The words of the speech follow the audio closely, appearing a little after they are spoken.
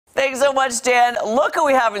Thanks so much, Dan. Look who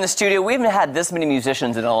we have in the studio. We haven't had this many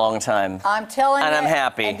musicians in a long time. I'm telling you. And I'm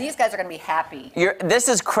happy. And these guys are going to be happy. This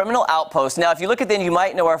is Criminal Outpost. Now, if you look at them, you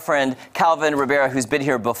might know our friend Calvin Rivera, who's been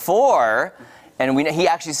here before. And he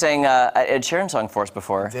actually sang an Ed Sheeran song for us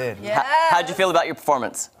before. I did. Yes. How'd you feel about your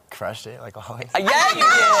performance? Crushed it, like always. Yeah,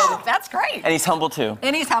 you did. That's great. And he's humble, too.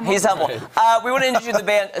 And he's humble. He's humble. We want to introduce the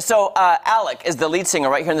band. So, Alec is the lead singer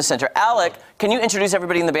right here in the center. Alec, can you introduce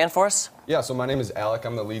everybody in the band for us? Yeah, so my name is Alec.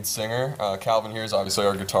 I'm the lead singer. Calvin here is obviously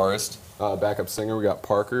our guitarist. Backup singer, we got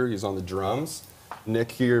Parker. He's on the drums.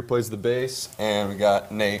 Nick here plays the bass. And we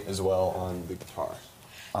got Nate as well on the guitar.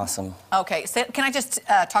 Awesome. Okay, so can I just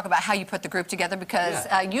talk about how you put the group together? Because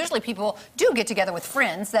usually people do get together with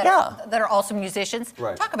friends that are also musicians.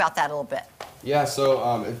 Right. Talk about that a little bit. Yeah,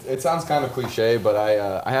 so it sounds kind of cliche, but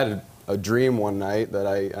I had a dream one night that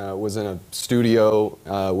I was in a studio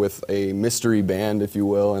with a mystery band, if you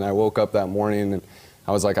will, and I woke up that morning and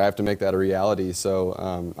I was like, I have to make that a reality.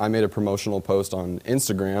 So I made a promotional post on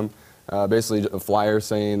Instagram, basically a flyer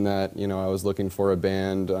saying that, you know, I was looking for a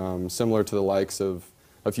band similar to the likes of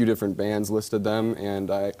a few different bands, listed them,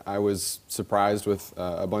 and I was surprised with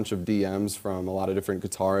a bunch of DMs from a lot of different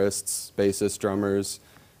guitarists, bassists, drummers,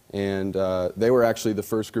 and they were actually the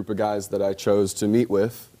first group of guys that I chose to meet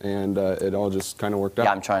with, and it all just kind of worked out.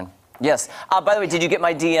 Yeah, I'm trying. Yes. By the way, did you get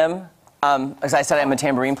my DM? As I said, I'm a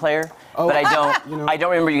tambourine player, but I don't. I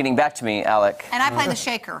don't remember you getting back to me, Alec. And I play the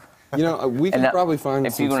shaker. You know, we can probably find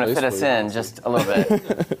if some you want to fit us in just a little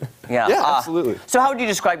bit. Yeah. Yeah, absolutely. So how would you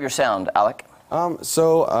describe your sound, Alec?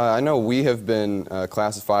 I know we have been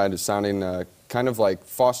classified as sounding kind of like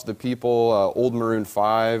Foster the People, Old Maroon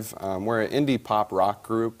 5. We're an indie pop rock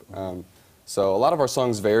group, so a lot of our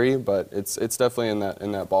songs vary, but it's definitely in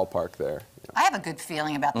that ballpark there. I have a good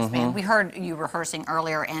feeling about this band. We heard you rehearsing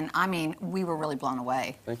earlier, and I mean, we were really blown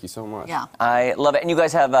away. Thank you so much. Yeah. I love it. And you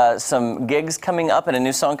guys have some gigs coming up and a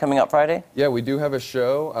new song coming up Friday? Yeah, we do have a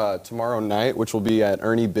show tomorrow night, which will be at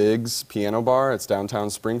Ernie Biggs Piano Bar. It's downtown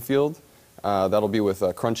Springfield. That'll be with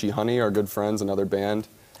Crunchy Honey, our good friends, another band.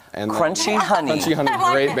 And Crunchy Honey. Crunchy Honey,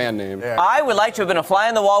 great band name. Yeah. I would like to have been a fly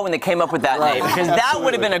on the wall when they came up with that name, because that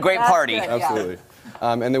would have been a great party. Absolutely.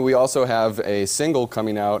 And then we also have a single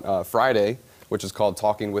coming out Friday, which is called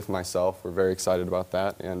Talking With Myself. We're very excited about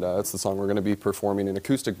that, and that's the song we're going to be performing an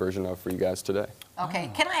acoustic version of for you guys today. Okay,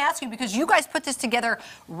 can I ask you, because you guys put this together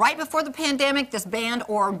right before the pandemic, this band,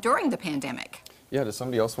 or during the pandemic? Yeah, does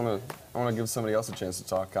somebody else want to, I want to give somebody else a chance to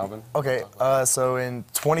talk, Calvin. Okay, so in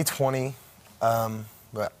 2020, October.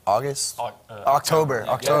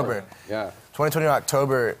 Yeah. 2020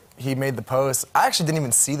 October, he made the post. I actually didn't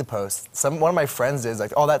even see the post. One of my friends did,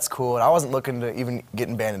 like, oh, that's cool, and I wasn't looking to even get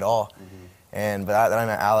in band at all. But then I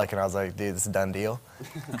met Alec, and I was like, dude, this is a done deal.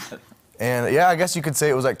 And yeah, I guess you could say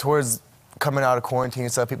it was like towards coming out of quarantine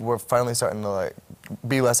and stuff, people were finally starting to like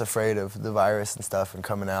be less afraid of the virus and stuff and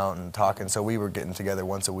coming out and talking, so we were getting together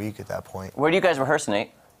once a week at that point. Where do you guys rehearse, Nate?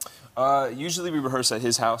 Usually we rehearse at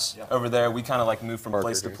his house. Over there, we kind of like move from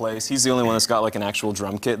place to place. He's the only one that's got like an actual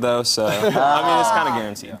drum kit though, so I mean, it's kind of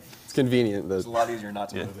guaranteed. It's convenient. It's a lot easier not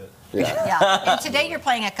to move it. Yeah. And today you're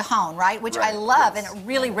playing at Cajon, right? Which I love, and it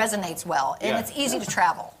really resonates well, and it's easy to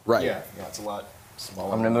travel. Right. Yeah, it's a lot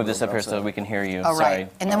smaller. I'm going to move this up here so we can hear you. Oh, Sorry.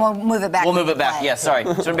 right. And then we'll move it back. We'll move it back. Yeah, sorry.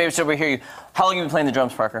 So maybe so we hear you. How long have you been playing the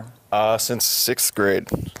drums, Parker? Since 6th grade.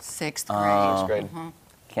 6th grade.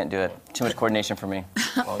 Can't do it. Too much coordination for me.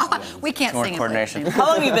 We can't sing Coordination. How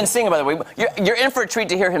long have you been singing, by the way? You're in for a treat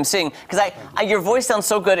to hear him sing, because your voice sounds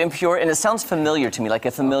so good and pure, and it sounds familiar to me, like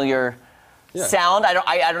a familiar sound.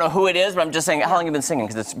 I don't know who it is, but I'm just saying, how long have you been singing?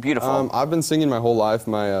 Because it's beautiful. I've been singing my whole life.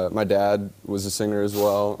 My dad was a singer as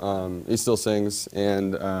well. He still sings,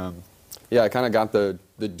 and yeah, I kind of got the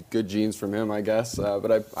good genes from him, I guess.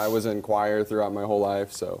 But I was in choir throughout my whole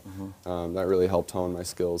life, so that really helped hone my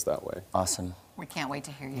skills that way. Awesome. We can't wait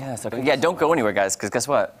to hear you. Yes, okay. Yeah, don't go anywhere, guys, because guess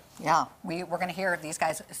what? Yeah, we're going to hear these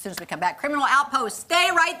guys as soon as we come back. Criminal Outpost, stay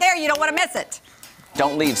right there. You don't want to miss it.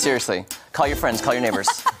 Don't leave, seriously. Call your friends, call your neighbors.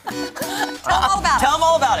 Tell them all about it. Tell them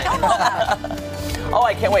all about it. Tell them all about it. Oh,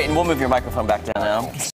 I can't wait. And we'll move your microphone back down now.